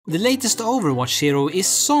The latest Overwatch hero is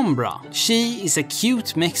Sombra. She is a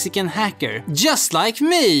cute Mexican hacker, just like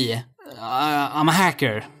me! I'm a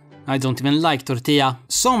hacker. I don't even like tortilla.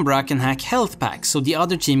 Sombra can hack health packs so the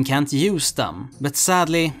other team can't use them. But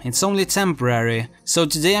sadly, it's only temporary. So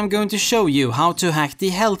today I'm going to show you how to hack the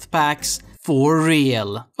health packs for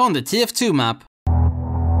real on the TF2 map.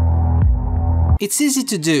 It's easy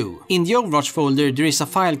to do. In the Overwatch folder there is a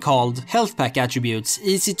file called Health Pack Attributes,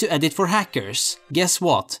 easy to edit for hackers. Guess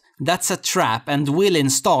what? That's a trap and will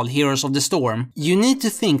install Heroes of the Storm. You need to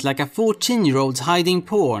think like a 14-year-old hiding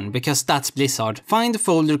porn, because that's Blizzard. Find a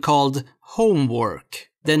folder called Homework.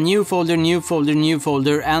 Then new folder, new folder, new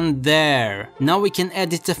folder, and there. Now we can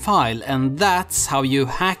edit the file, and that's how you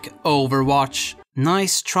hack Overwatch.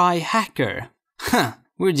 Nice try, hacker. Huh.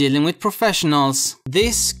 We're dealing with professionals.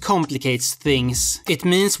 This complicates things. It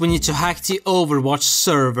means we need to hack the Overwatch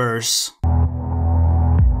servers.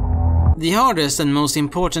 The hardest and most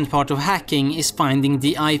important part of hacking is finding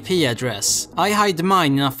the IP address. I hide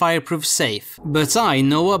mine in a fireproof safe, but I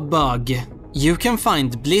know a bug. You can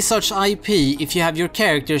find Blizzard's IP if you have your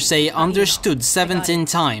character say understood 17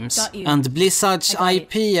 times, and Blizzard's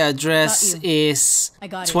IP address is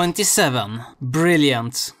 27.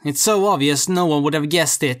 Brilliant. It's so obvious no one would have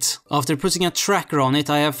guessed it. After putting a tracker on it,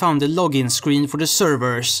 I have found the login screen for the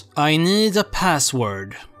servers. I need a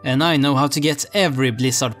password. And I know how to get every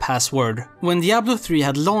Blizzard password. When Diablo 3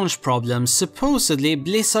 had launch problems, supposedly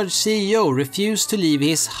Blizzard's CEO refused to leave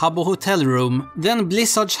his Habbo hotel room. Then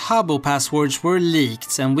Blizzard's Habbo passwords were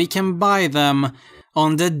leaked and we can buy them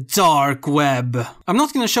on the dark web. I'm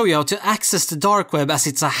not gonna show you how to access the dark web as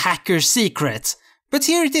it's a hacker secret, but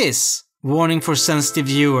here it is. Warning for sensitive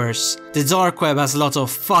viewers. The dark web has a lot of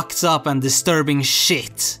fucked up and disturbing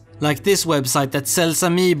shit. Like this website that sells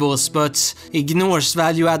amiibos but ignores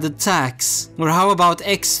value-added tax. Or how about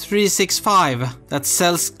X365 that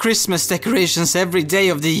sells Christmas decorations every day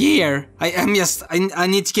of the year. I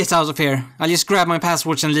need to get out of here. I'll just grab my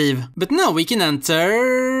passports and leave. But now we can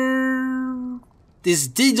enter... This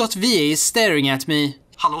D.VA is staring at me.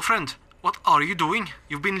 Hello friend, what are you doing?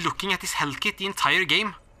 You've been looking at this health kit the entire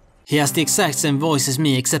game. He has the exact same voice as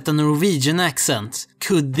me except a Norwegian accent.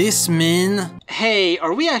 Could this mean... Hey,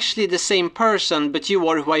 are we actually the same person but you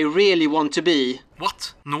are who I really want to be?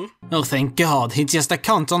 What? No? Oh thank God, he's just a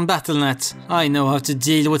cunt on Battle.net. I know how to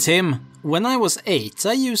deal with him. When I was 8,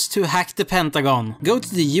 I used to hack the Pentagon. Go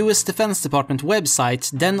to the US Defense Department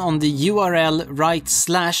website, then on the URL write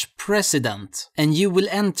 /president. And you will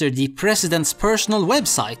enter the president's personal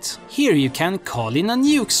website. Here you can call in a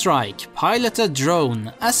nuke strike, pilot a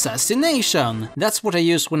drone, assassination. That's what I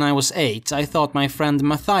used when I was 8. I thought my friend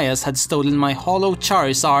Matthias had stolen my hollow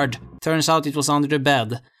Charizard. Turns out it was under the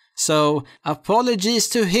bed. So, apologies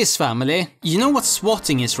to his family. You know what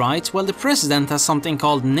swatting is, right? Well, the president has something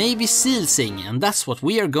called Navy SEALsing, and that's what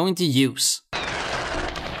we are going to use.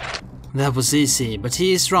 That was easy, but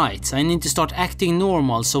he is right. I need to start acting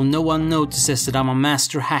normal so no one notices that I'm a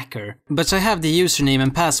master hacker. But I have the username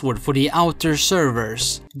and password for the outer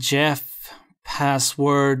servers. Jeff,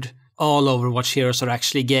 password... All Overwatch heroes are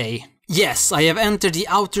actually gay. Yes, I have entered the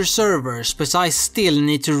outer servers, but I still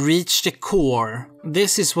need to reach the core.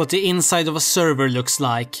 This is what the inside of a server looks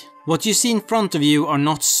like. What you see in front of you are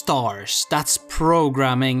not stars, that's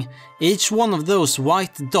programming. Each one of those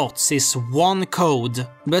white dots is one code.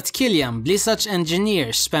 But Kilian, Blizzard's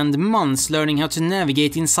engineers, spend months learning how to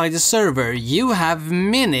navigate inside a server. You have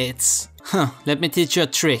minutes. Let me teach you a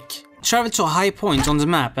trick. Travel to a high point on the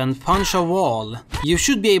map and punch a wall. You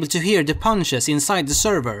should be able to hear the punches inside the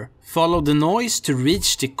server. Follow the noise to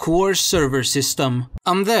reach the core server system.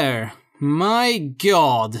 I'm there. My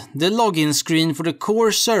God, the login screen for the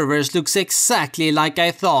core servers looks exactly like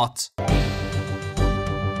I thought.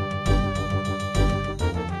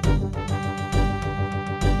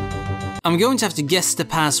 I'm going to have to guess the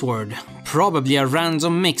password. Probably a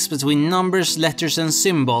random mix between numbers, letters and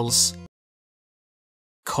symbols.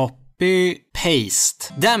 Copy,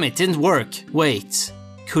 paste. Damn it, didn't work. Wait,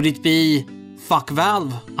 could it be fuck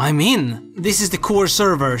Valve? I'm in. This is the core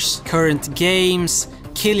servers. Current games,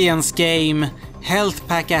 Kilian's game, health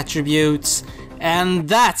pack attributes, and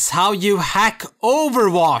that's how you hack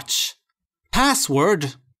Overwatch.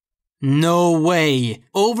 Password? No way.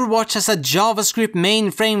 Overwatch has a JavaScript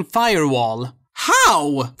mainframe firewall.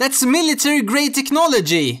 How? That's military grade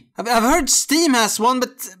technology. I've heard Steam has one,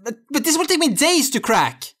 but this will take me days to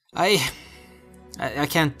crack. I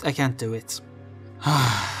can't do it.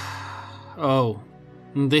 Oh,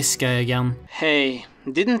 this guy again. Hey,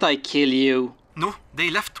 didn't I kill you? No, they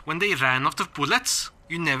left when they ran out of bullets.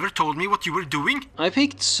 You never told me what you were doing. I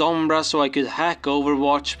picked Sombra so I could hack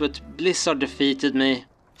Overwatch, but Blizzard defeated me.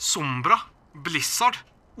 Sombra, Blizzard,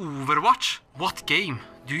 Overwatch. What game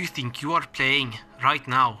do you think you are playing right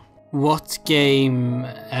now? What game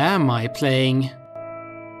am I playing?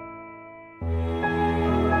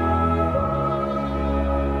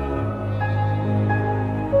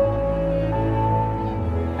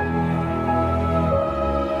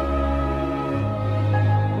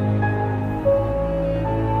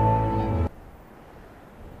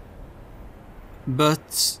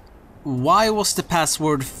 But why was the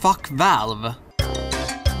password fuck Valve?